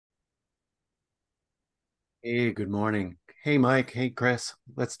Hey, good morning. Hey, Mike. Hey, Chris.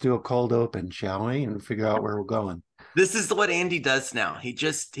 Let's do a cold open, shall we? And figure out where we're going. This is what Andy does now. He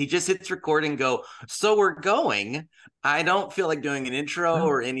just hits record and go, so we're going. I don't feel like doing an intro No.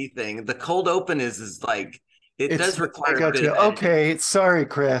 or anything. The cold open is like it It's does I require a got bit you. of editing. Okay. Sorry,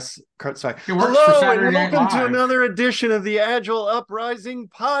 Chris. Sorry. It works for Hello, and Saturday Night welcome to Live. another edition of the Agile Uprising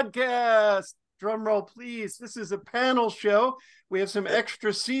podcast. Drum roll, please. This is a panel show. We have some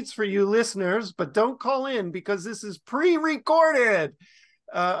extra seats for you listeners, but don't call in because this is pre-recorded.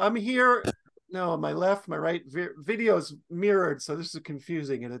 I'm here. No, my left, my right video's mirrored, so this is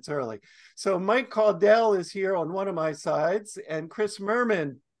confusing and it's early. So Mike Caddell is here on one of my sides, and Chris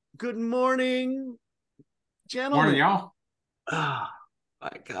Murman. Good morning, Morning, gentlemen. y'all. Oh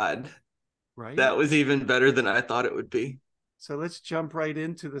my God. Right. That was even better than I thought it would be. So let's jump right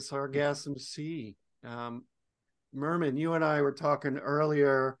into the Sargassum Sea. Murman, you and I were talking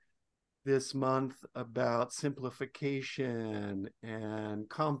earlier this month about simplification and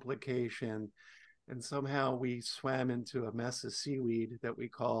complication. And somehow we swam into a mess of seaweed that we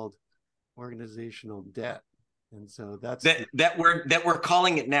called organizational debt. And so that's That the that we're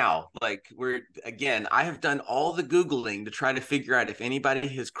calling it now. Like we're again, I have done all the Googling to try to figure out if anybody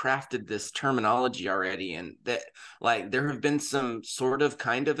has crafted this terminology already. And that like there have been some sort of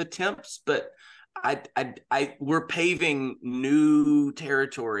kind of attempts, but we're paving new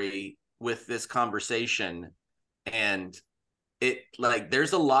territory with this conversation. And it like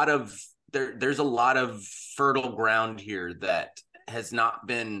there's a lot of fertile ground here that has not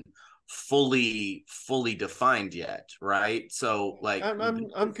been fully defined yet, right? So like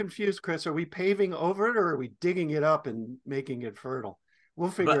I'm confused, Chris. Are we paving over it or are we digging it up and making it fertile? We'll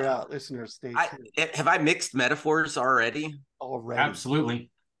figure but out, listeners. Stay I tuned. have I mixed metaphors already? Already.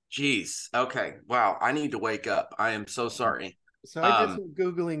 Absolutely. Jeez. Okay. Wow. I need to wake up. I am so sorry. So I did Um, some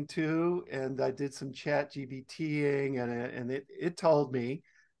Googling too, and I did some chat GBTing, and it told me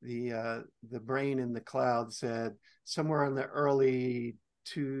the brain in the cloud said somewhere in the early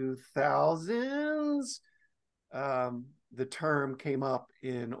 2000s, the term came up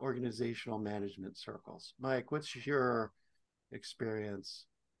in organizational management circles. Mike, what's your experience?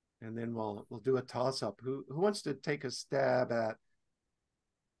 And then we'll do a toss up. Who wants to take a stab at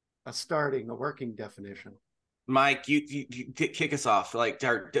a working definition? Mike, you kick us off. Like,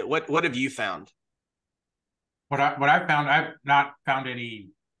 what have you found? What I found, I've not found any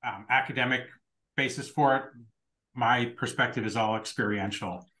academic basis for it. My perspective is all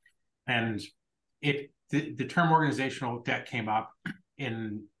experiential, and the term organizational debt came up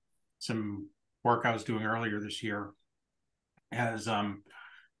in some work I was doing earlier this year as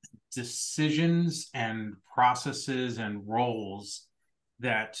decisions and processes and roles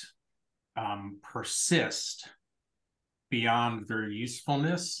that persist beyond their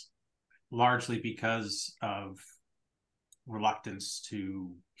usefulness, largely because of reluctance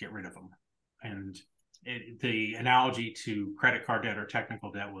to get rid of them. And the analogy to credit card debt or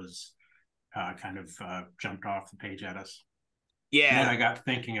technical debt was kind of jumped off the page at us. And then Yeah. I got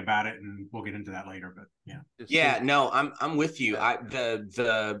thinking about it, and we'll get into that later. But yeah, Yeah, Decision. no, I'm with you.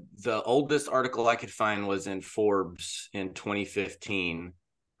 The oldest article I could find was in Forbes in 2015,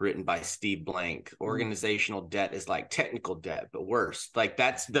 written by Steve Blank. Mm. Organizational debt is like technical debt, but worse. Like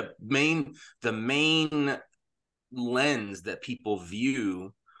that's the main lens that people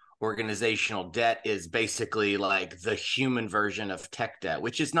view organizational debt is basically like the human version of tech debt,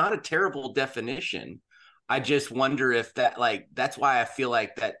 which is not a terrible definition. I just wonder if that like that's why I feel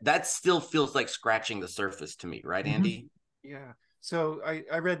like that still feels like scratching the surface to me, right, mm-hmm. Andy? Yeah. So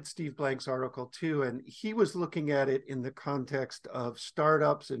I read Steve Blank's article too, and he was looking at it in the context of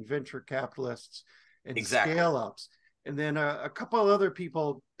startups and venture capitalists and Exactly. scale ups. And then a couple of other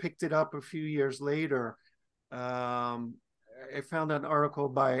people picked it up a few years later. I found an article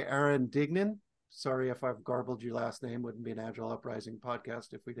by Aaron Dignan. Sorry if I've garbled your last name. Wouldn't be an Agile Uprising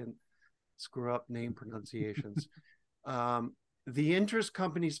podcast if we didn't screw up name pronunciations. The interest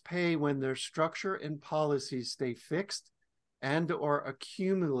companies pay when their structure and policies stay fixed and or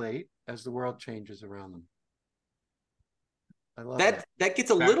accumulate as the world changes around them. I love that. That gets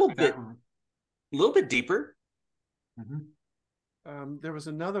a that little that. bit deeper. Mm-hmm. There was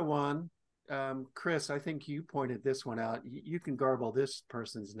another one. Chris, I think you pointed this one out. You can garble this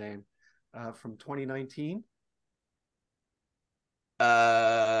person's name from 2019.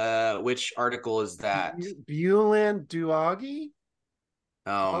 Which article is that? Bulan Duagi.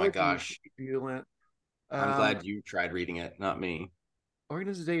 Oh my Apologies, gosh. Bulan. I'm Um, glad you tried reading it, not me.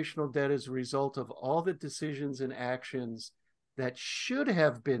 Organizational debt is a result of all the decisions and actions that should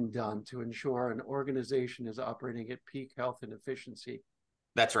have been done to ensure an organization is operating at peak health and efficiency,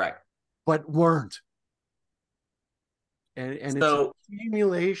 That's right. but weren't. and it's an So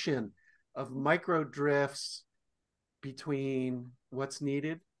accumulation of micro drifts between what's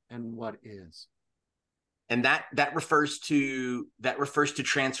needed and what is. and that refers to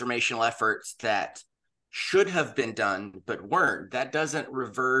transformational efforts that should have been done but weren't. That doesn't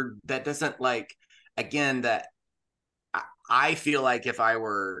revert. That doesn't, like, again, that I feel like if I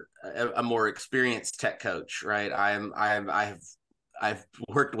were a more experienced tech coach, right? I've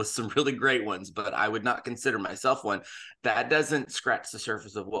worked with some really great ones, but I would not consider myself one. That doesn't scratch the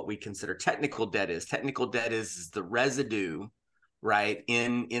surface of what we consider technical debt is. Technical debt is the residue, right,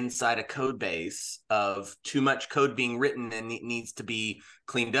 inside a code base of too much code being written and it needs to be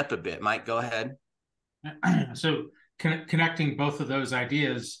cleaned up a bit. Mike, go ahead. So connecting both of those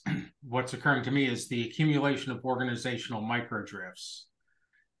ideas, what's occurring to me is the accumulation of organizational microdrifts.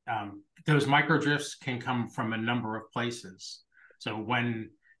 Those microdrifts can come from a number of places. So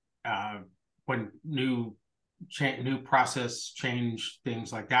when new process change,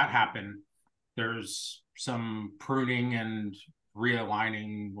 things like that happen, there's some pruning and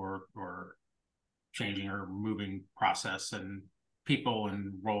realigning or changing or moving process and people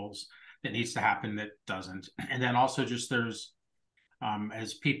and roles that needs to happen that doesn't. And then also just there's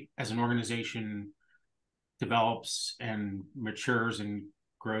as an organization develops and matures and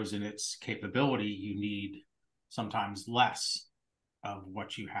grows in its capability, you need sometimes less of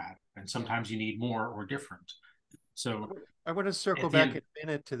what you had, and sometimes you need more or different. So I want to circle back in a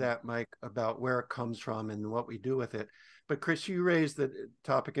minute to that, Mike, about where it comes from and what we do with it. But Chris, you raised the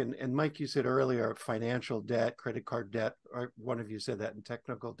topic, and Mike, you said earlier, financial debt, credit card debt, or one of you said that, in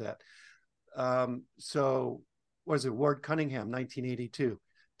technical debt. So was it Ward Cunningham, 1982,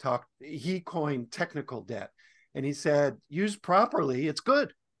 he coined technical debt, and he said, used properly, it's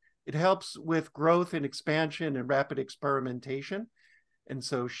good. It helps with growth and expansion and rapid experimentation. And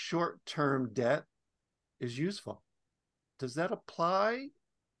so short-term debt is useful. Does that apply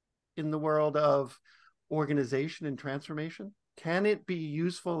in the world of organization and transformation? Can it be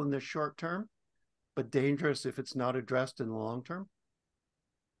useful in the short term, but dangerous if it's not addressed in the long term?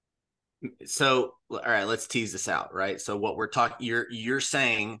 So, all right, let's tease this out, right? So what we're talking, you're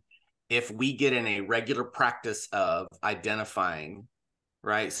saying if we get in a regular practice of identifying,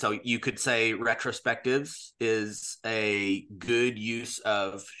 right? So you could say retrospectives is a good use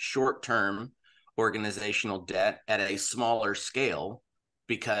of short-term organizational debt at a smaller scale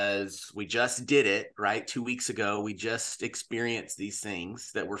because we just did it, right? 2 weeks ago, we just experienced these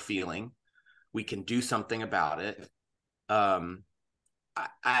things that we're feeling. We can do something about it.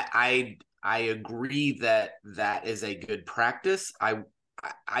 I agree that that is a good practice.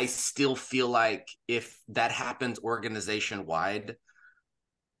 I still feel like if that happens organization wide,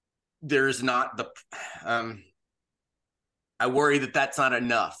 there's not the I worry that that's not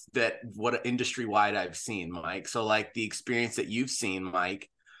enough, that what industry wide I've seen, Mike. So like the experience that you've seen, Mike,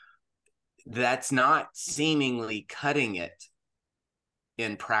 that's not seemingly cutting it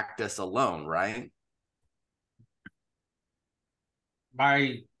in practice alone, right?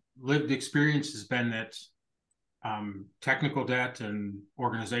 My lived experience has been that technical debt and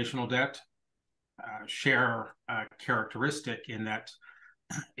organizational debt share a characteristic in that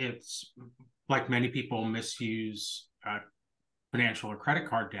it's, like many people misuse financial or credit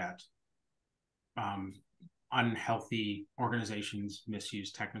card debt. Unhealthy organizations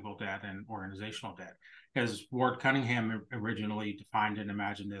misuse technical debt and organizational debt. As Ward Cunningham originally defined and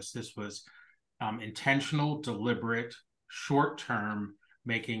imagined this was intentional, deliberate, short-term,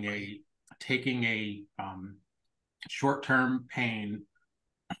 taking a short-term pain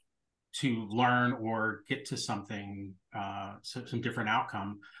to learn or get to something, some different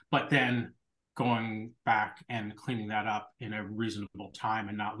outcome, but then going back and cleaning that up in a reasonable time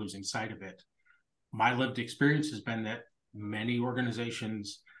and not losing sight of it. My lived experience has been that many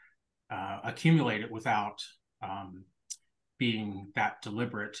organizations accumulate it without being that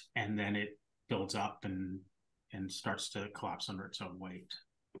deliberate, and then it builds up and starts to collapse under its own weight.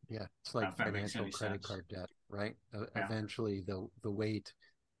 Yeah, it's like financial credit card debt, right? Yeah. Eventually, the weight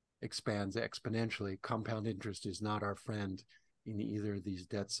expands exponentially. Compound interest is not our friend in either of these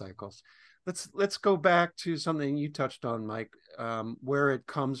debt cycles. Let's go back to something you touched on, Mike, where it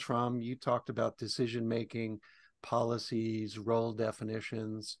comes from. You talked about decision making, policies, role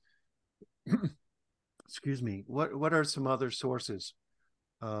definitions. Excuse me. What are some other sources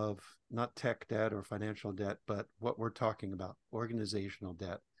of not tech debt or financial debt, but what we're talking about, organizational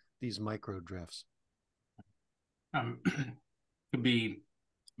debt, these micro drifts? Could be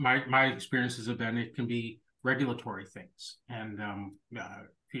my experiences have been it can be regulatory things, and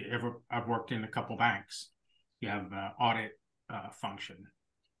I've worked in a couple banks. You have audit function,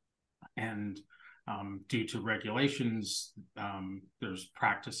 and due to regulations, there's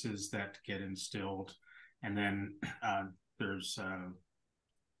practices that get instilled, and then there's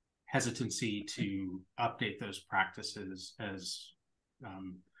hesitancy to update those practices as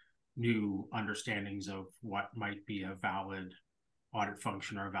new understandings of what might be a valid audit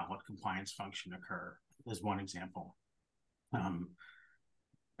function or a valid compliance function occur, as one example.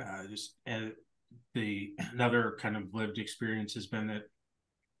 Another kind of lived experience has been that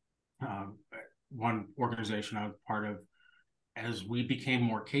one organization I was part of, as we became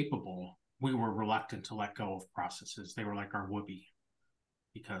more capable, we were reluctant to let go of processes. They were like our whoopee,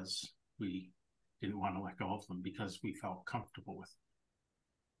 because we didn't want to let go of them because we felt comfortable with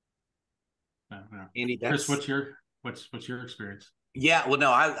them. Andy, Chris, what's your experience? Yeah, well,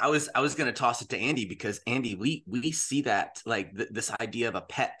 no, I was going to toss it to Andy, because Andy, we see that, like this idea of a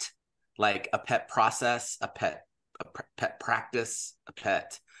pet, like a pet process, a pet practice, a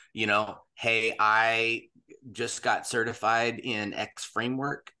pet, hey, I just got certified in X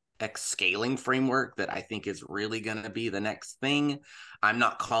framework, X scaling framework that I think is really going to be the next thing. I'm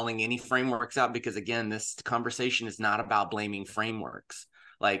not calling any frameworks out, because again, this conversation is not about blaming frameworks.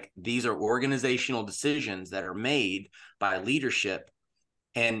 Like, these are organizational decisions that are made by leadership.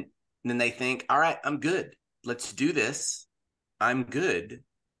 And then they think, all right, I'm good. Let's do this. I'm good.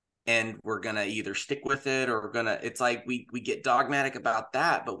 And we're going to either stick with it, or it's like we get dogmatic about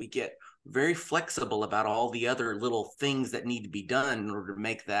that, but we get very flexible about all the other little things that need to be done in order to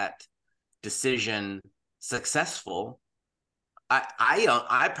make that decision successful.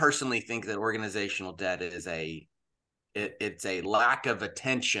 I personally think that organizational debt is it's a lack of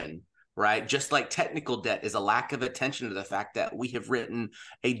attention, right? Just like technical debt is a lack of attention to the fact that we have written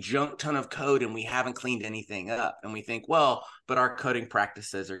a junk ton of code and we haven't cleaned anything up. And we think, well, but our coding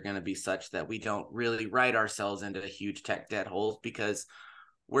practices are going to be such that we don't really write ourselves into huge tech debt holes, because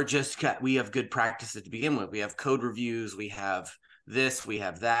we have good practices to begin with. We have code reviews, we have this, we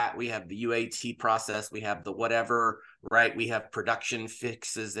have that, we have the UAT process, we have the whatever, right? We have production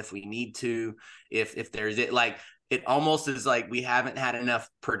fixes if we need to, if there's it, like, it almost is like we haven't had enough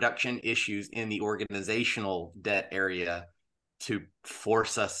production issues in the organizational debt area to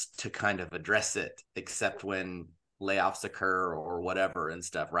force us to kind of address it, except when layoffs occur or whatever and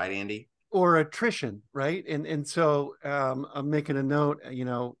stuff, right, Andy? Or attrition, right? And so I'm making a note,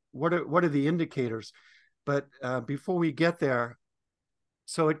 what are the indicators? But before we get there,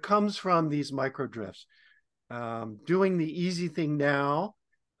 so it comes from these micro drifts, doing the easy thing now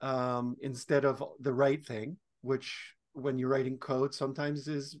instead of the right thing, which when you're writing code sometimes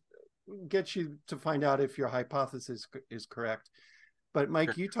gets you to find out if your hypothesis is correct. But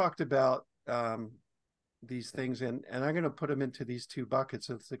Mike, you talked about these things, and I'm going to put them into these two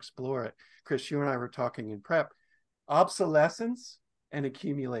buckets. Let's explore it. Chris, you and I were talking in prep: obsolescence and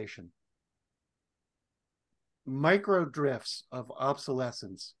accumulation. Micro drifts of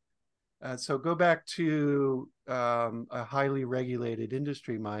obsolescence. So go back to a highly regulated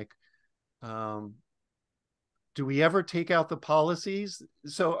industry, Mike. Do we ever take out the policies?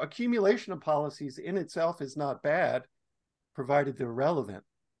 So accumulation of policies in itself is not bad, provided they're relevant.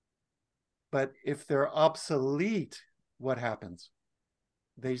 But if they're obsolete, what happens?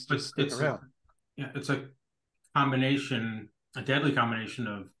 They just stick around. It's a combination, a deadly combination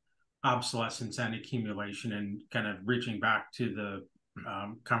of obsolescence and accumulation, and kind of reaching back to the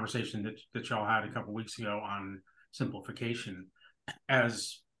conversation that y'all had a couple of weeks ago on simplification.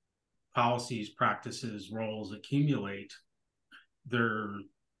 As policies, practices, roles accumulate, there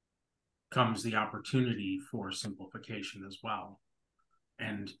comes the opportunity for simplification as well.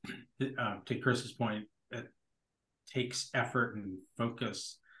 And to Chris's point, it takes effort and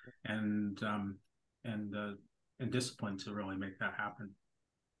focus and discipline to really make that happen.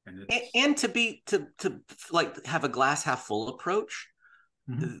 And to like have a glass half full approach.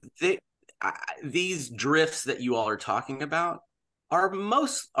 Mm-hmm. These drifts that you all are talking about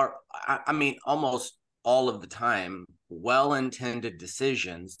almost all of the time well-intended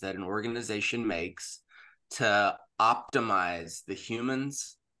decisions that an organization makes to optimize the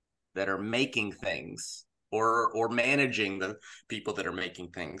humans that are making things or managing the people that are making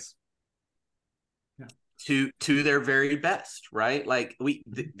things to their very best, right? Like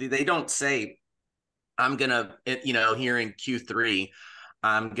they don't say, I'm gonna, here in Q3,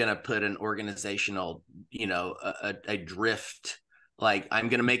 I'm gonna put an organizational, a drift. Like, I'm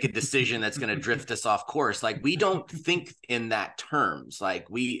going to make a decision that's going to drift us off course. Like, we don't think in that terms. Like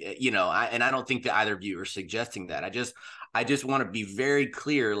I don't think that either of you are suggesting that. I just want to be very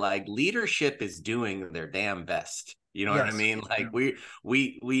clear. Like, leadership is doing their damn best. You know what I Yes. mean? Like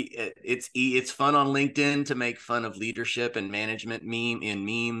it's fun on LinkedIn to make fun of leadership and management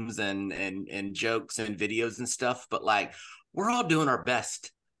memes and jokes and videos and stuff, but like we're all doing our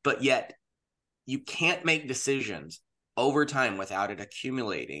best, but yet you can't make decisions over time without it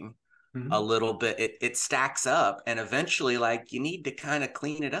accumulating a little bit. It stacks up, and eventually like you need to kind of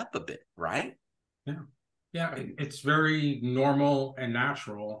clean it up a bit, right? Yeah, it's very normal and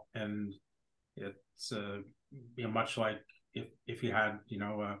natural, and it's much like if you had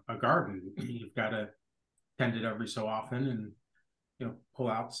a garden, you've got to tend it every so often, and pull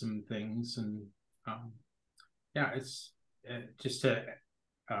out some things, and it's just to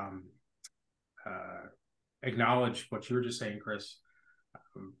um, acknowledge what you were just saying, Chris.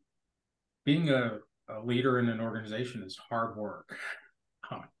 Being a leader in an organization is hard work.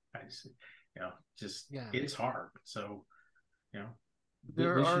 It's hard. So,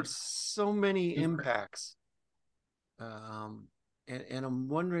 there are so many impacts. And I'm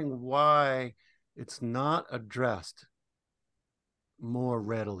wondering why it's not addressed more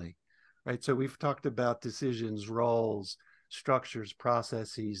readily, right? So we've talked about decisions, roles, structures,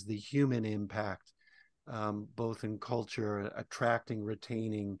 processes, the human impact, both in culture, attracting,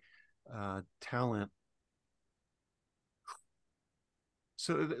 retaining talent.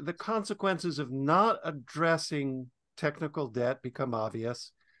 So the consequences of not addressing technical debt become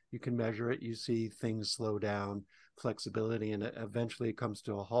obvious. You can measure it. You see things slow down, flexibility, and eventually it comes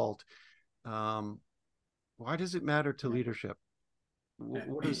to a halt. Why does it matter to leadership?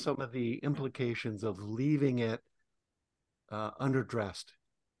 What are some of the implications of leaving it underdressed?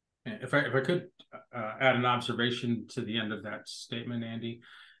 If I could add an observation to the end of that statement, Andy,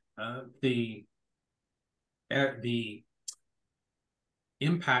 the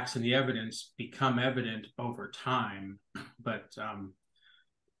impacts and the evidence become evident over time, but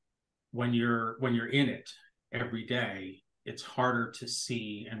when you're in it every day, it's harder to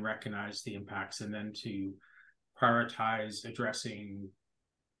see and recognize the impacts, and then to prioritize addressing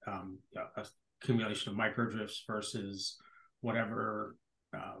accumulation of microdrifts versus whatever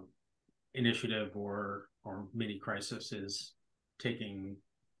initiative or mini crisis is taking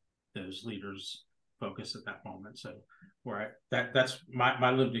those leaders' focus at that moment. So that's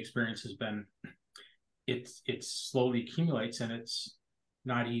my lived experience has been it slowly accumulates, and it's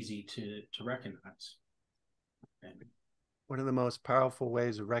not easy to recognize. One of the most powerful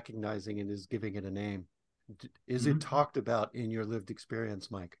ways of recognizing it is giving it a name. Is it talked about in your lived experience,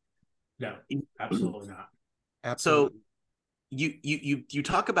 Mike? No, absolutely not. Absolutely. So you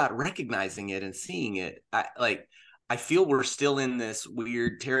talk about recognizing it and seeing it. I feel we're still in this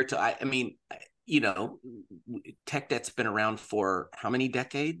weird territory. I mean, tech debt's been around for how many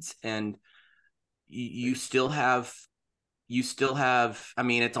decades, and you still have, I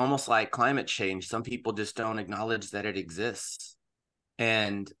mean, it's almost like climate change. Some people just don't acknowledge that it exists.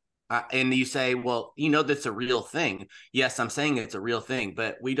 And you say, well, that's a real thing. Yes, I'm saying it's a real thing,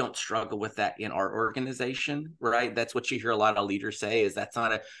 but we don't struggle with that in our organization, right? That's what you hear a lot of leaders say, is that's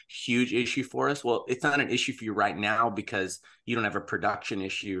not a huge issue for us. Well, it's not an issue for you right now because you don't have a production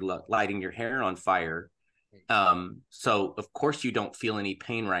issue lighting your hair on fire. So of course you don't feel any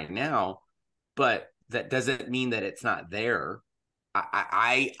pain right now, but that doesn't mean that it's not there.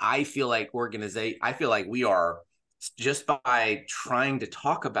 I feel like I feel like we are, just by trying to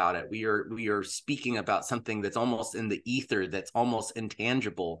talk about it, we are speaking about something that's almost in the ether, that's almost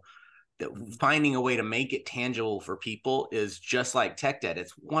intangible. That finding a way to make it tangible for people is just like tech debt.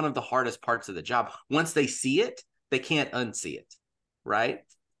 It's one of the hardest parts of the job. Once they see it, they can't unsee it, right?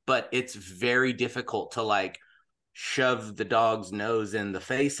 But it's very difficult to like shove the dog's nose in the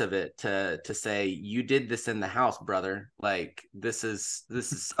face of it to say, you did this in the house, brother. Like this is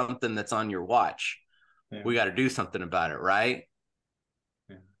something that's on your watch. Yeah. We got to do something about it, right?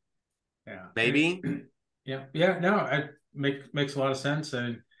 Yeah. Maybe. Yeah. No, it makes a lot of sense,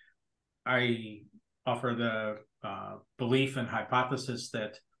 and I offer the belief and hypothesis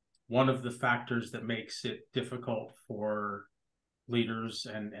that one of the factors that makes it difficult for leaders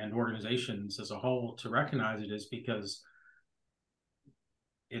and organizations as a whole to recognize it is because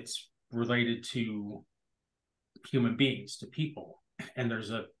it's related to human beings, to people, and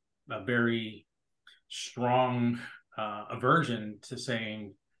there's a very strong aversion to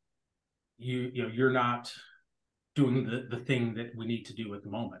saying you're not doing the thing that we need to do at the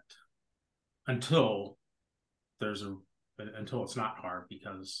moment until it's not hard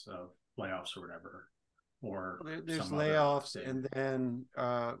because of layoffs or whatever, or there's layoffs, and then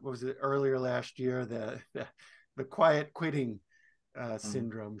what was it, earlier last year, the quiet quitting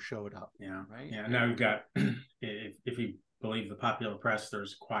syndrome showed up. Yeah, right. Yeah. Now you've got, if you believe the popular press,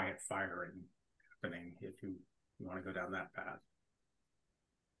 there's quiet firing happening. If you you want to go down that path.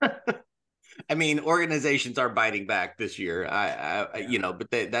 I mean, organizations are biting back this year.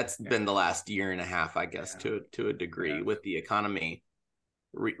 But that's been the last year and a half, I guess, to a degree, with the economy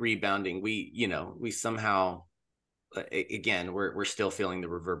rebounding. We somehow, again, we're still feeling the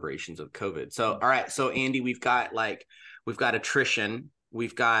reverberations of COVID. So, all right. So, Andy, we've got attrition.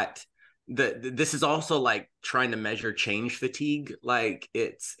 We've got this is also like trying to measure change fatigue. Like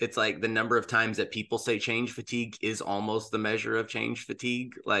it's like the number of times that people say change fatigue is almost the measure of change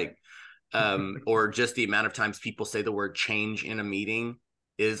fatigue. Like, or just the amount of times people say the word change in a meeting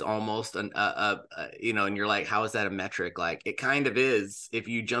is almost and you're like, how is that a metric? Like, it kind of is. If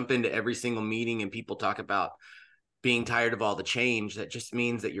you jump into every single meeting and people talk about being tired of all the change, that just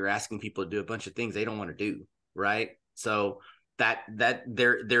means that you're asking people to do a bunch of things they don't want to do, right? So that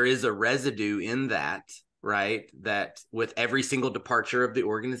there is a residue in that, right? That with every single departure of the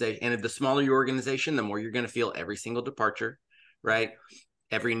organization, and the smaller your organization, the more you're going to feel every single departure, right?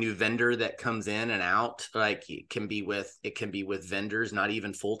 Every new vendor that comes in and out, like it can be with vendors, not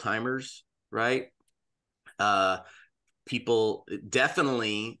even full-timers, right? People,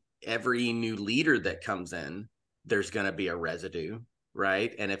 definitely every new leader that comes in, there's going to be a residue,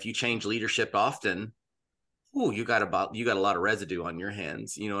 right? And if you change leadership often, you got a lot of residue on your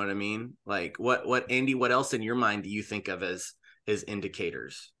hands. You know what I mean? Like what Andy, what else in your mind do you think of as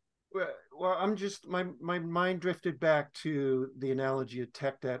indicators? Well, I'm just my mind drifted back to the analogy of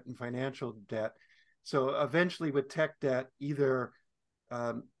tech debt and financial debt. So eventually, with tech debt, either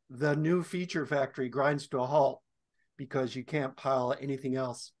the new feature factory grinds to a halt because you can't pile anything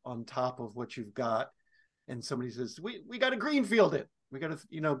else on top of what you've got, and somebody says, "We got to greenfield it. We got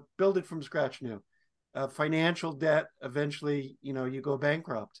to build it from scratch new." Financial debt, eventually, you go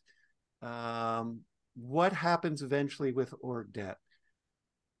bankrupt. What happens eventually with org debt?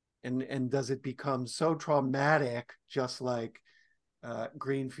 And does it become so traumatic, just like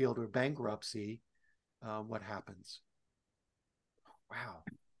greenfield or bankruptcy? What happens? Wow.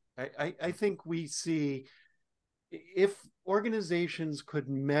 I think we see, if organizations could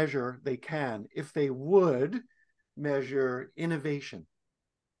measure, they can, if they would measure innovation,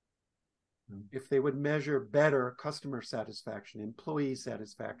 if they would measure better customer satisfaction, employee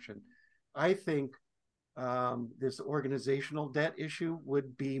satisfaction, I think this organizational debt issue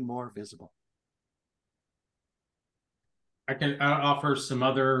would be more visible. I can offer some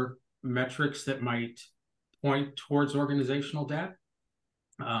other metrics that might point towards organizational debt.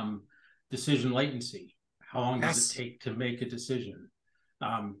 Decision latency. How long does it take to make a decision?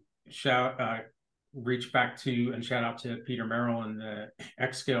 Reach back to and shout out to Peter Merrill and the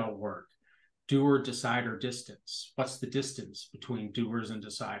Xscale work. Doer decider distance. What's the distance between doers and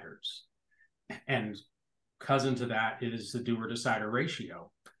deciders? And cousin to that is the doer decider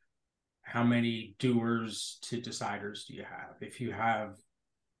ratio. How many doers to deciders do you have? If you have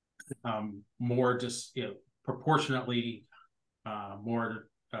proportionately more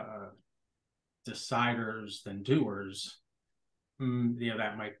deciders than doers,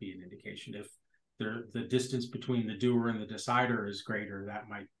 that might be an indication. If the distance between the doer and the decider is greater, that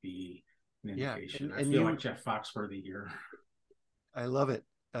might be an indication. I feel like Jeff Foxworthy here. I love it.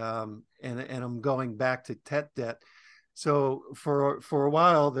 And I'm going back to tech debt. So for a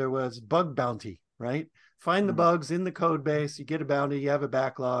while there was bug bounty, right? Find the bugs in the code base, you get a bounty, you have a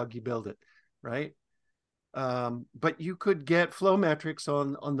backlog, you build it, right? But you could get flow metrics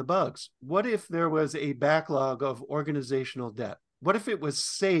on the bugs. What if there was a backlog of organizational debt? What if it was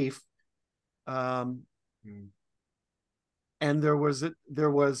safe, and there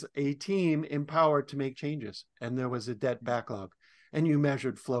was a team empowered to make changes, and there was a debt backlog, and you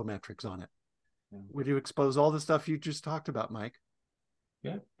measured flow metrics on it? Would you expose all the stuff you just talked about, Mike?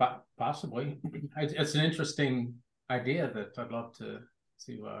 Yeah, possibly. It's an interesting idea that I'd love to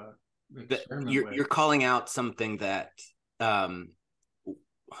experiment with. You're calling out something that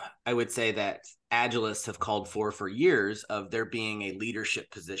I would say that Agilists have called for years, of there being a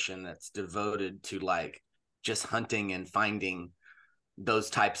leadership position that's devoted to like just hunting and finding those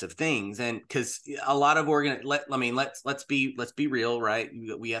types of things. And because a lot of let's be real, right?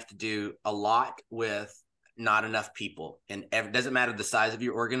 We have to do a lot with not enough people, and it doesn't matter the size of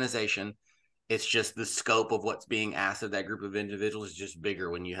your organization. It's just the scope of what's being asked of that group of individuals is just bigger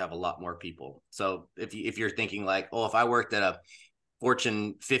when you have a lot more people. So if you're thinking like, oh, if I worked at a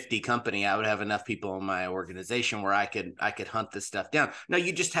Fortune 50 company, I would have enough people in my organization where I could hunt this stuff down. No,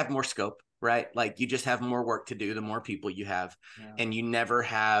 you just have more scope, right? Like you just have more work to do, the more people you have. And you never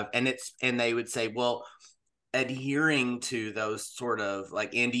have, and they would say, well, adhering to those sort of,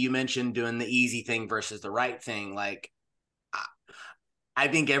 like Andy, you mentioned doing the easy thing versus the right thing. Like I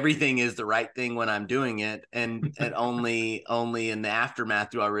think everything is the right thing when I'm doing it, and only in the aftermath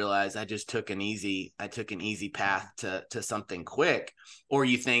do I realize I just took an easy path to something quick. Or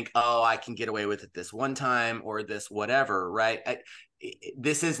you think, oh, I can get away with it this one time or this whatever, right?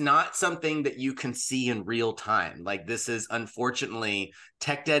 This is not something that you can see in real time. Like, this is, unfortunately,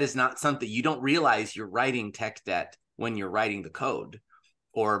 tech debt is not something you don't realize you're writing tech debt when you're writing the code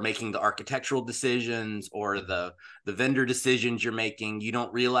or making the architectural decisions or the vendor decisions you're making. You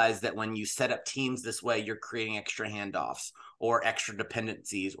don't realize that when you set up teams this way, you're creating extra handoffs or extra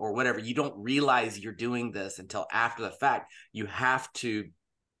dependencies or whatever. You don't realize you're doing this until after the fact. You have to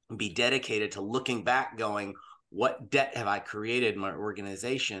be dedicated to looking back going, what debt have I created in my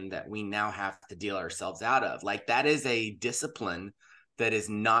organization that we now have to deal ourselves out of? Like, that is a discipline that is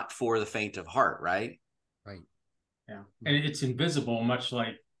not for the faint of heart, right? Right. Yeah. And it's invisible, much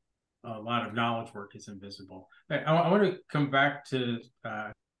like a lot of knowledge work is invisible. I want to come back to,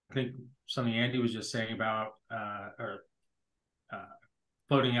 I think, something Andy was just saying about,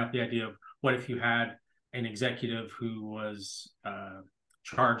 floating out the idea of what if you had an executive who was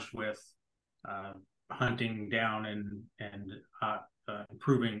charged with hunting down and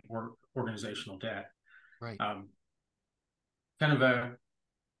improving organizational debt. Right. Kind of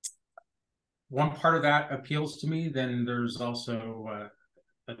one part of that appeals to me. Then there's also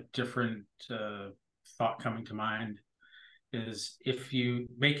a different thought coming to mind is if you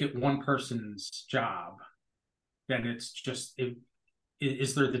make it one person's job, then it's just,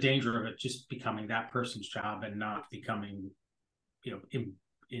 is there the danger of it just becoming that person's job and not becoming,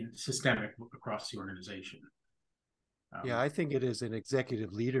 in systemic across the organization? Yeah, I think it is an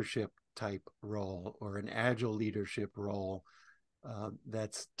executive leadership type role or an agile leadership role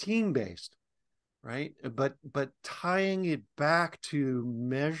that's team-based, right? But tying it back to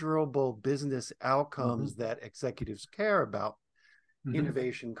measurable business outcomes that executives care about,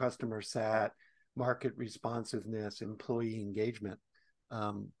 innovation, customer sat, market responsiveness, employee engagement,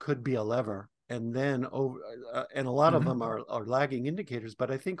 could be a lever. And then and a lot of them are lagging indicators,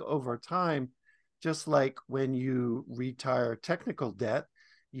 but I think over time, just like when you retire technical debt,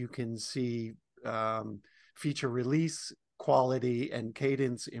 you can see feature release quality and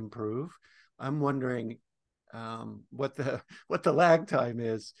cadence improve. I'm wondering what the lag time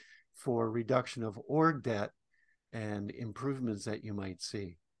is for reduction of org debt and improvements that you might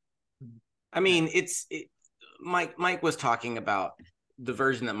see. I mean, Mike was talking about, the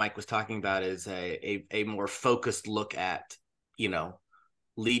version that Mike was talking about is a more focused look at,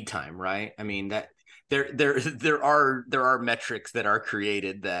 lead time, right? I mean, that there are metrics that are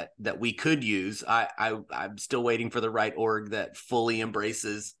created that we could use. I'm still waiting for the right org that fully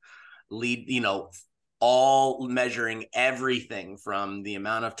embraces lead, all measuring everything from the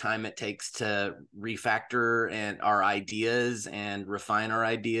amount of time it takes to refactor and our ideas and refine our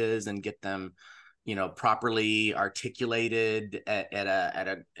ideas and get them, properly articulated at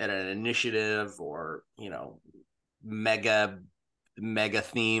an initiative or, mega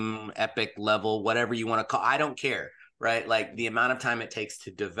theme, epic level, whatever you want to call. I don't care, right? Like, the amount of time it takes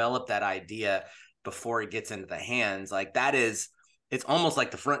to develop that idea before it gets into the hands, like, it's almost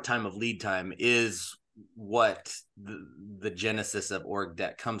like the front time of lead time is what the genesis of org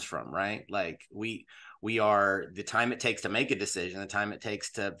debt comes from, right? Like, we are, the time it takes to make a decision, the time it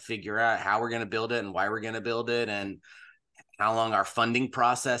takes to figure out how we're going to build it and why we're going to build it, and how long our funding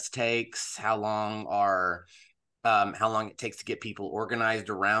process takes, how long it takes to get people organized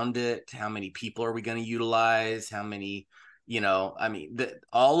around it, how many people are we going to utilize, how many,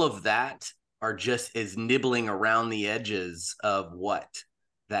 all of that are just is nibbling around the edges of what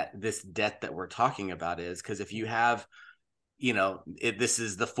this debt that we're talking about is. Because if you have, this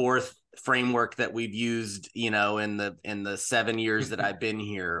is the fourth framework that we've used, in the 7 years that I've been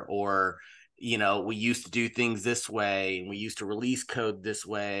here, or, we used to do things this way, and we used to release code this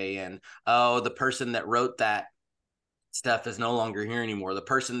way, and the person that wrote that stuff is no longer here anymore. The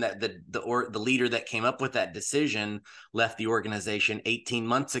person that the leader that came up with that decision left the organization 18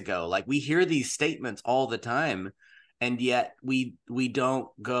 months ago. Like, we hear these statements all the time, and yet we don't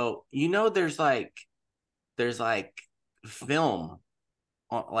go, there's film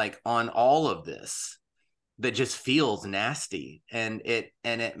on all of this that just feels nasty, and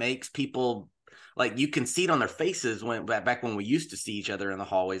it makes people, like, you can see it on their faces back when we used to see each other in the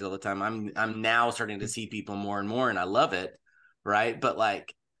hallways all the time. I'm now starting to see people more and more, and I love it, right? But,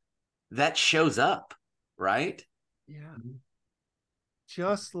 like, that shows up, right? Yeah.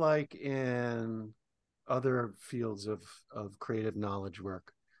 Just like in other fields of creative knowledge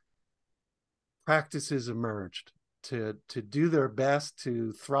work, practices emerged to do their best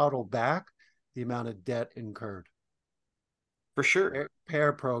to throttle back the amount of debt incurred. For sure.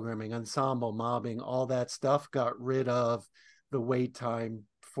 Pair programming, ensemble mobbing, all that stuff got rid of the wait time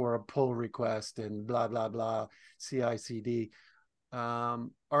for a pull request and blah, blah, blah, CI/CD.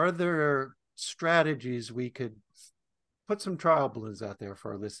 Are there strategies we could put some trial balloons out there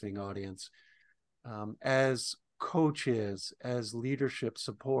for our listening audience, as coaches, as leadership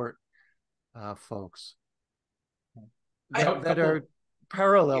support folks that are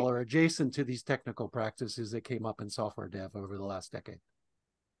parallel or adjacent to these technical practices that came up in software dev over the last decade?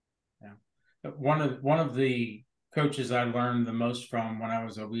 Yeah, one of the coaches I learned the most from when I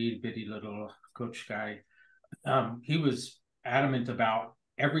was a wee bitty little coach guy, he was adamant about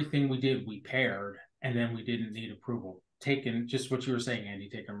everything we did, we paired, and then we didn't need approval. Taken just what you were saying, Andy,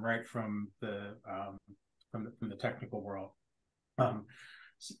 taken right from the technical world.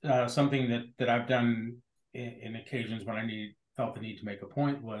 Something that I've done in occasions when I felt the need to make a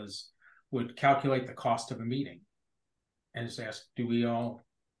point would calculate the cost of a meeting and just ask, do we all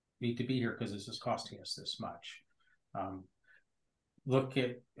need to be here because this is costing us this much? Look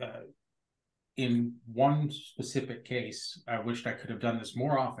at in one specific case, I wished I could have done this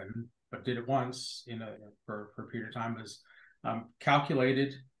more often, but did it once for a period of time, was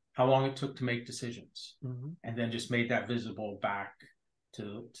calculated how long it took to make decisions, and then just made that visible back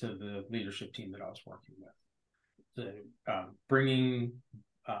to the leadership team that I was working with. Bringing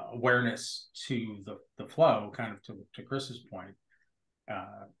awareness to the flow, kind of to Chris's point,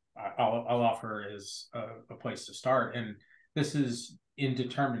 I'll offer as a place to start. And this is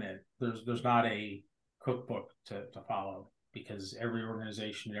indeterminate. There's not a cookbook to follow, because every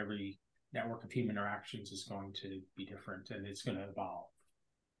organization, every network of team interactions is going to be different, and it's going to evolve.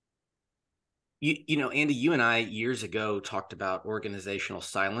 You know, Andy, you and I years ago talked about organizational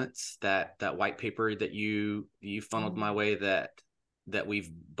silence, that white paper that you funneled my way, that we've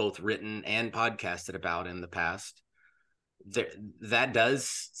both written and podcasted about in the past. That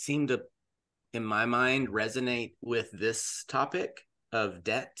does seem to, in my mind, resonate with this topic of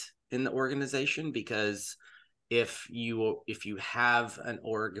debt in the organization, because if you have an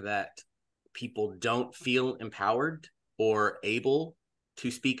org that people don't feel empowered or able to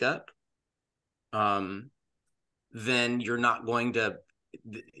speak up, then you're not going to,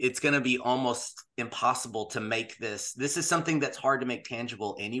 it's going to be almost impossible to make this is something that's hard to make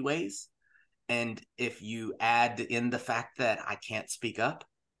tangible anyways. And if you add in the fact that I can't speak up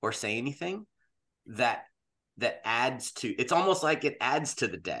or say anything, that adds to, it's almost like it adds to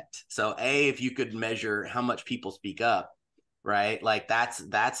the debt. So if you could measure how much people speak up, right? Like that's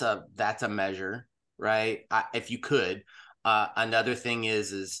a measure, right? If you could. Another thing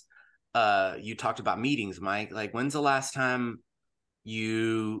is you talked about meetings, Mike. Like, when's the last time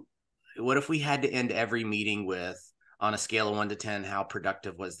what if we had to end every meeting with, on a scale of 1 to 10, how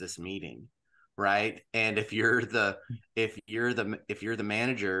productive was this meeting? Right. And if you're the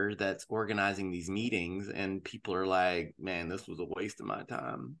manager that's organizing these meetings and people are like, man, this was a waste of my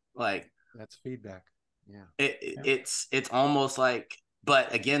time. Like, that's feedback. Yeah. It's almost like,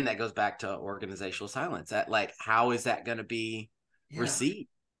 but again, that goes back to organizational silence. That, like, how is that going to be received?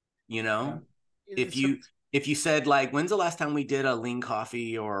 You know, if you said, like, when's the last time we did a lean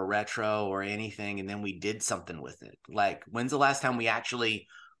coffee or a retro or anything, and then we did something with it? Like, when's the last time we actually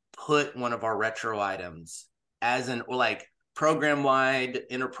put one of our retro items as like program wide,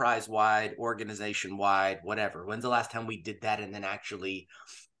 enterprise wide, organization wide, whatever? When's the last time we did that and then actually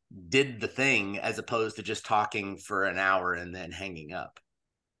did the thing, as opposed to just talking for an hour and then hanging up?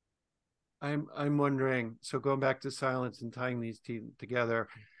 I'm wondering, so going back to silence and tying these together,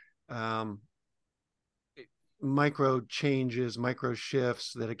 micro changes, micro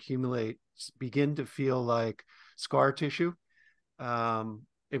shifts that accumulate begin to feel like scar tissue.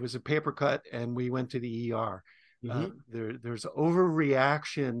 It was a paper cut and we went to the ER. There's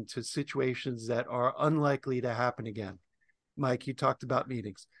overreaction to situations that are unlikely to happen again. Mike, you talked about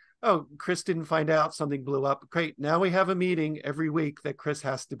meetings. Oh, Chris didn't find out, something blew up. Great. Now we have a meeting every week that Chris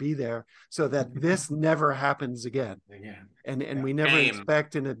has to be there so that this never happens again. And we never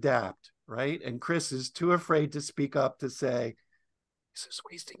inspect and adapt, right? And Chris is too afraid to speak up to say, this is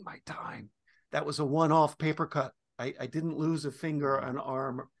wasting my time. That was a one-off paper cut. I didn't lose a finger, an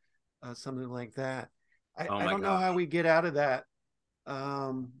arm, something like that. I don't know how we get out of that,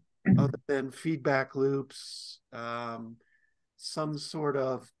 other than feedback loops, some sort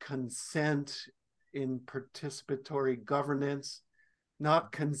of consent in participatory governance,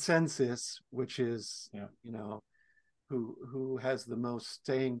 not consensus, which is, you know, who has the most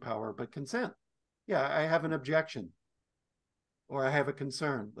staying power, but consent. Yeah, I have an objection or I have a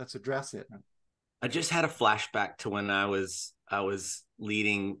concern. Let's address it. I just had a flashback to when I was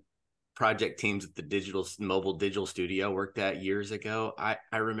leading project teams at the mobile digital studio I worked at years ago,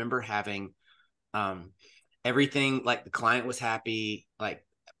 I remember having everything, like the client was happy, like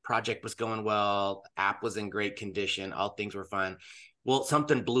project was going well, app was in great condition, all things were fine. Well,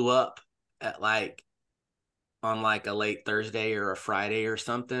 something blew up at like on like a late Thursday or a Friday or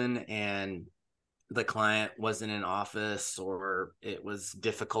something, and the client wasn't in office, or it was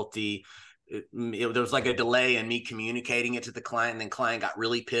difficulty. There was like a delay in me communicating it to the client, and then client got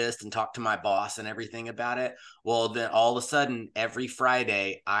really pissed and talked to my boss and everything about it. Well, then all of a sudden, every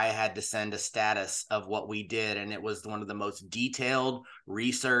Friday, I had to send a status of what we did, and it was one of the most detailed,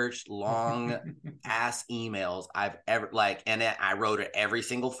 researched, long ass emails I've ever and I wrote it every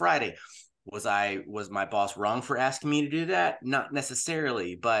single Friday. Was my boss wrong for asking me to do that? Not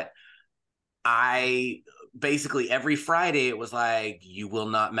necessarily, but I basically every Friday it was like, you will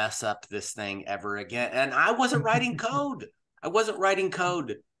not mess up this thing ever again. And I wasn't writing code.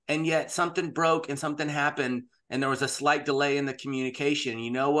 And yet something broke and something happened, and there was a slight delay in the communication.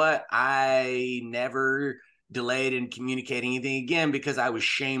 You know what? I never delayed in communicating anything again because I was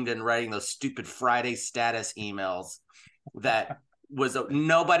shamed in writing those stupid Friday status emails that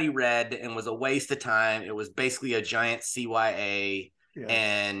nobody read and was a waste of time. It was basically a giant CYA. Yeah.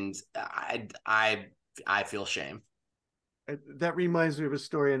 And I feel shame. That reminds me of a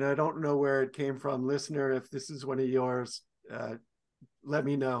story, and I don't know where it came from. Listener, if this is one of yours, let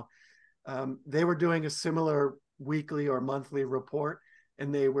me know. They were doing a similar weekly or monthly report,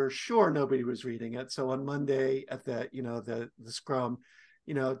 and they were sure nobody was reading it. So on Monday at the scrum,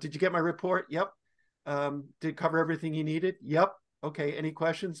 did you get my report? Yep. Did cover everything you needed? Yep. Okay. Any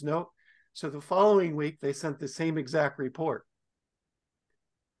questions? Nope. So the following week, they sent the same exact report.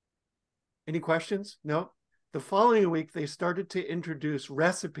 Any questions? No. The following week, they started to introduce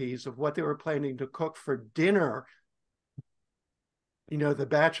recipes of what they were planning to cook for dinner. The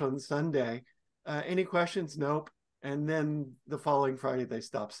batch on Sunday. Any questions? Nope. And then the following Friday, they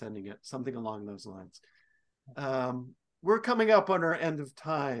stopped sending it, something along those lines. We're coming up on our end of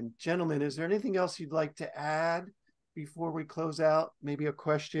time. Gentlemen, is there anything else you'd like to add before we close out? Maybe a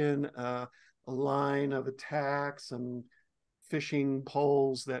question, a line of attack, some fishing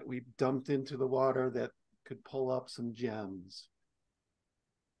poles that we've dumped into the water that could pull up some gems.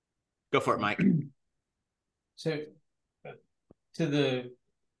 Go for it, Mike. So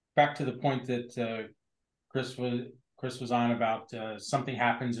back to the point that Chris was on about something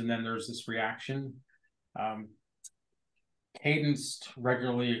happens and then there's this reaction. Cadenced,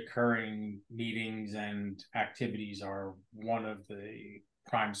 regularly occurring meetings and activities are one of the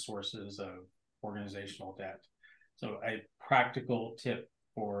prime sources of organizational debt. So a practical tip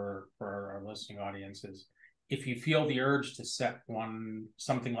for our listening audience is, if you feel the urge to set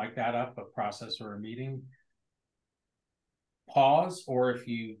something like that up, a process or a meeting, pause, or if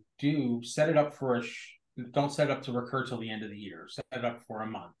you do, set it up don't set it up to recur till the end of the year. Set it up for a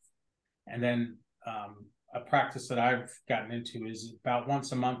month. And then a practice that I've gotten into is about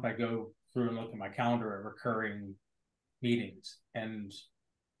once a month, I go through and look at my calendar at recurring meetings and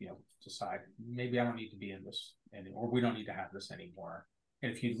decide maybe I don't need to be in this anymore, or we don't need to have this anymore.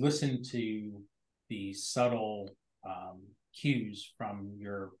 And if you listen to the subtle cues from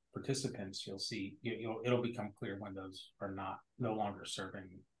your participants, you'll see it'll become clear when those are no longer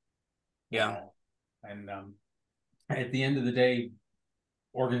serving. Yeah. And at the end of the day,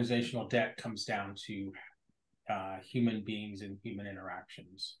 organizational debt comes down to human beings and human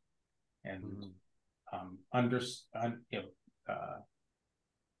interactions, and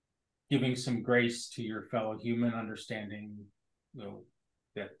giving some grace to your fellow human, understanding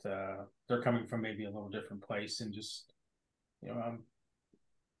that they're coming from maybe a little different place, and just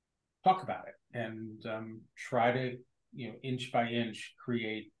talk about it and try to inch by inch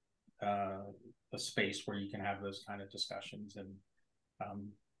create a space where you can have those kind of discussions. And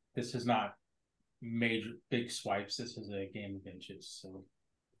this is not big swipes. This is a game of inches. So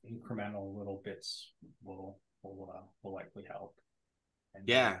incremental little bits will likely help. And,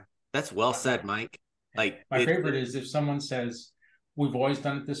 yeah, that's well said, Mike. Like my favorite is if someone says, "We've always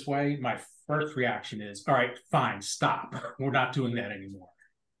done it this way," my first reaction is, "All right, fine, stop. We're not doing that anymore."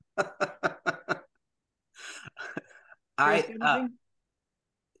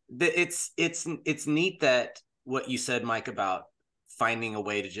 It's neat that what you said, Mike, about finding a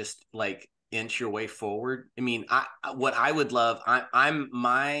way to just like inch your way forward. I mean, what I would love,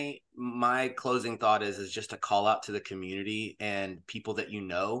 my closing thought is just a call out to the community and people that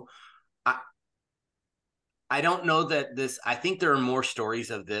I don't know that I think there are more stories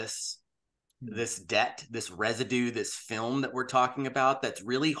of this debt, this residue, this film that we're talking about that's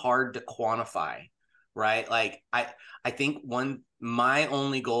really hard to quantify. right? Like I think my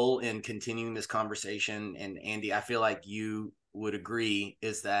only goal in continuing this conversation, and Andy, I feel like you would agree,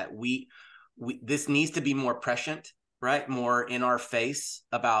 is that we this needs to be more prescient, right? More in our face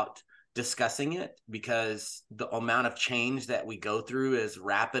about discussing it, because the amount of change that we go through is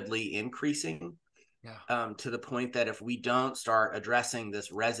rapidly increasing. Yeah. To the point that if we don't start addressing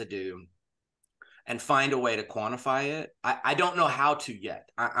this residue and find a way to quantify it, I don't know how to yet.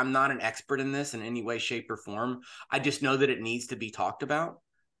 I'm not an expert in this in any way, shape, or form. I just know that it needs to be talked about.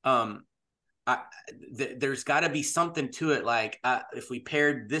 Um, there's got to be something to it. Like if we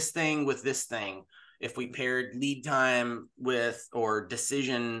paired this thing with this thing, if we paired lead time with, or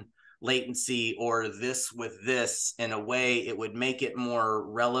decision latency, or this with this, in a way, it would make it more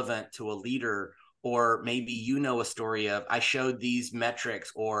relevant to a leader. Or maybe a story of, I showed these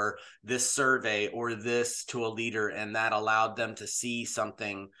metrics or this survey or this to a leader, and that allowed them to see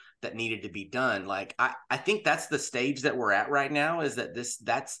something that needed to be done. Like I think that's the stage that we're at right now, is that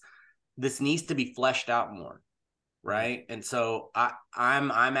this needs to be fleshed out more, right? And so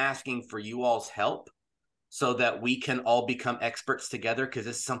I'm asking for you all's help so that we can all become experts together, because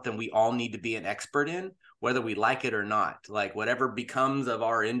this is something we all need to be an expert in, whether we like it or not. Like whatever becomes of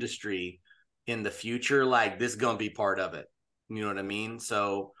our industry in the future, like this is gonna be part of it. You know what I mean?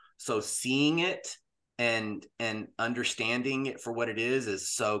 So seeing it and understanding it for what it is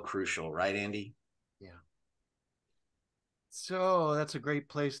so crucial, right, Andy? Yeah. So that's a great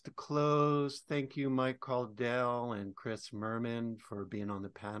place to close. Thank you, Mike Caddell and Chris Murman, for being on the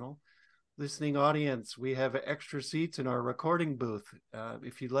panel. Listening audience, we have extra seats in our recording booth.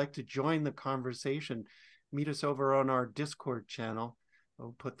 If you'd like to join the conversation, meet us over on our Discord channel.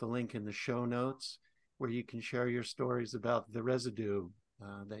 We'll put the link in the show notes, where you can share your stories about the residue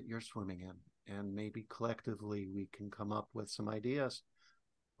that you're swimming in. And maybe collectively we can come up with some ideas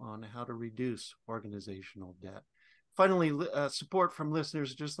on how to reduce organizational debt. Finally, support from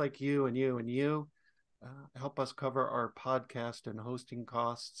listeners just like you and you and you help us cover our podcast and hosting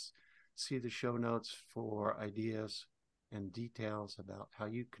costs. See the show notes for ideas and details about how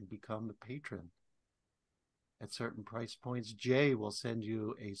you can become a patron. At certain price points, Jay will send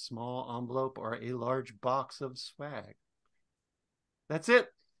you a small envelope or a large box of swag. That's it.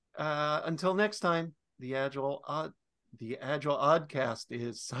 Until next time, the Agile Oddcast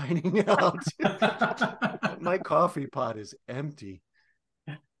is signing out. My coffee pot is empty.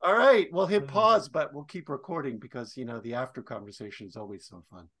 All right, we'll hit pause, but we'll keep recording because the after conversation is always so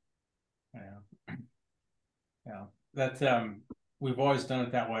fun. Yeah. That we've always done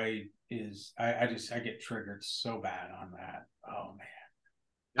it that way. I get triggered so bad on that. Oh man,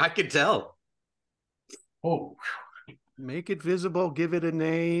 I could tell. Oh, make it visible, give it a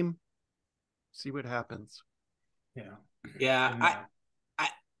name, see what happens. Yeah. I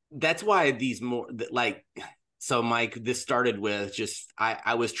that's why these more like, so Mike, this started with just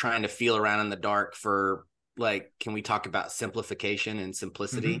I was trying to feel around in the dark for, like, can we talk about simplification and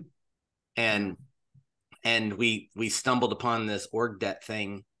simplicity? And we stumbled upon this org debt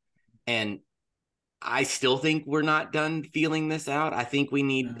thing, and I still think we're not done feeling this out. I think we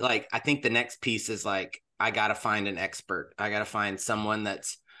need, like, I think the next piece is like, I got to find an expert. I got to find someone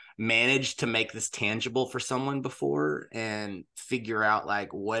that's managed to make this tangible for someone before, and figure out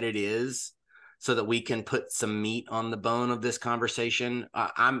like what it is, so that we can put some meat on the bone of this conversation.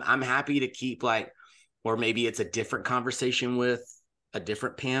 I'm happy to keep, like, or maybe it's a different conversation with a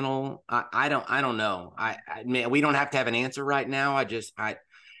different panel. I don't know. Man, we don't have to have an answer right now.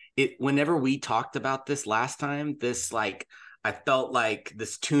 Whenever we talked about this last time, this, like, I felt like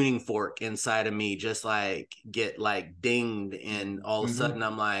this tuning fork inside of me just like get like dinged, and all of a sudden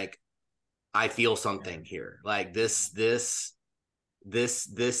I'm like, I feel something here. Like this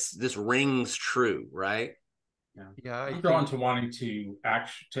rings true, right? Yeah. I'm drawn to wanting to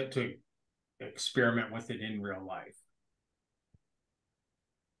to experiment with it in real life.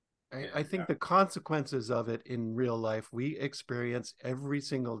 I think the consequences of it in real life we experience every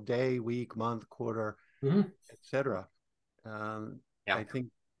single day, week, month, quarter, etc. I think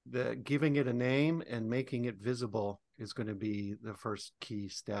giving it a name and making it visible is going to be the first key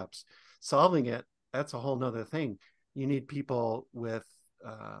steps. Solving it, that's a whole nother thing. You need people with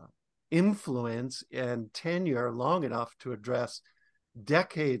influence and tenure long enough to address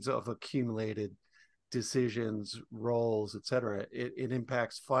decades of accumulated decisions, roles, etc. It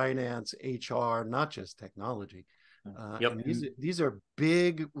impacts finance, HR, not just technology. And these are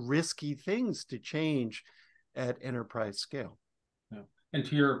big, risky things to change at enterprise scale. And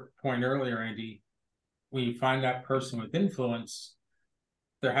to your point earlier, Andy, when you find that person with influence,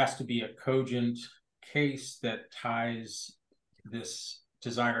 there has to be a cogent case that ties this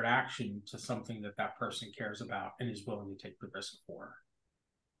desired action to something that that person cares about and is willing to take the risk for.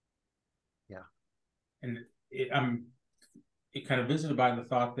 Yeah. And I'm kind of visited by the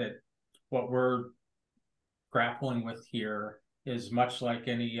thought that what we're grappling with here is much like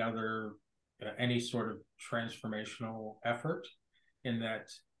any other, any sort of transformational effort, in that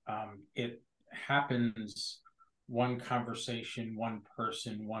it happens one conversation, one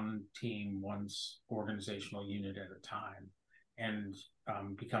person, one team, one organizational unit at a time, and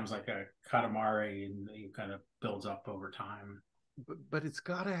becomes like a katamari, and it kind of builds up over time. But it's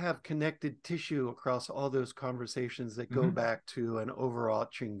got to have connected tissue across all those conversations that go back to an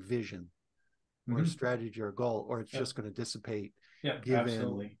overarching vision or a strategy or a goal, or it's just going to dissipate. Yeah, given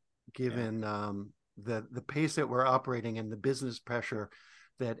absolutely. The pace that we're operating and the business pressure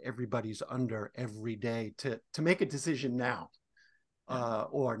that everybody's under every day to make a decision now,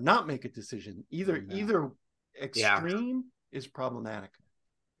 or not make a decision. Either extreme is problematic.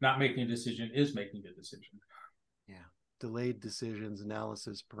 Not making a decision is making a decision. Yeah. Delayed decisions,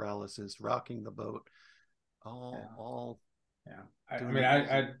 analysis paralysis, rocking the boat, all. Yeah.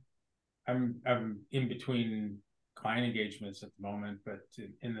 I'm in between client engagements at the moment, but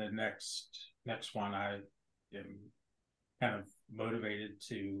in the next one, I am kind of motivated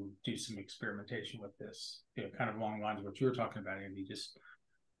to do some experimentation with this, kind of along the lines of what you were talking about, Andy. Just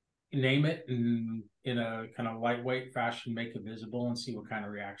name it and in a kind of lightweight fashion, make it visible and see what kind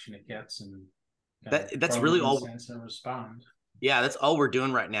of reaction it gets, and that's really all. And respond. Yeah, that's all we're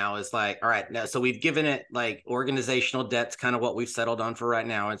doing right now is like, all right, now, so we've given it like organizational debt's kind of what we've settled on for right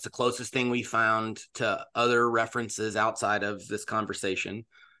now. It's the closest thing we found to other references outside of this conversation.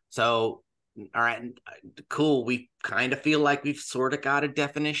 So, all right, cool. We kind of feel like we've sort of got a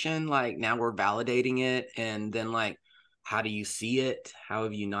definition. Like now we're validating it. And then like, how do you see it? How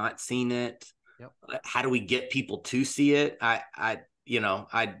have you not seen it? Yep. How do we get people to see it?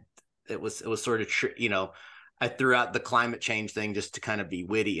 It was sort of, I threw out the climate change thing just to kind of be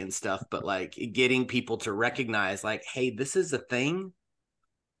witty and stuff, but like getting people to recognize like, hey, this is a thing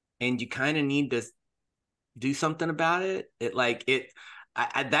and you kind of need to do something about it.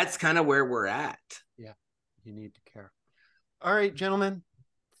 That's kind of where we're at. Yeah. You need to care. All right, gentlemen,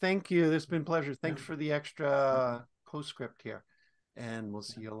 thank you. This has been a pleasure. Thanks for the extra postscript here, and we'll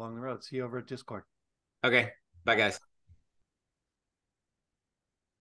see you along the road. See you over at Discord. Okay. Bye guys.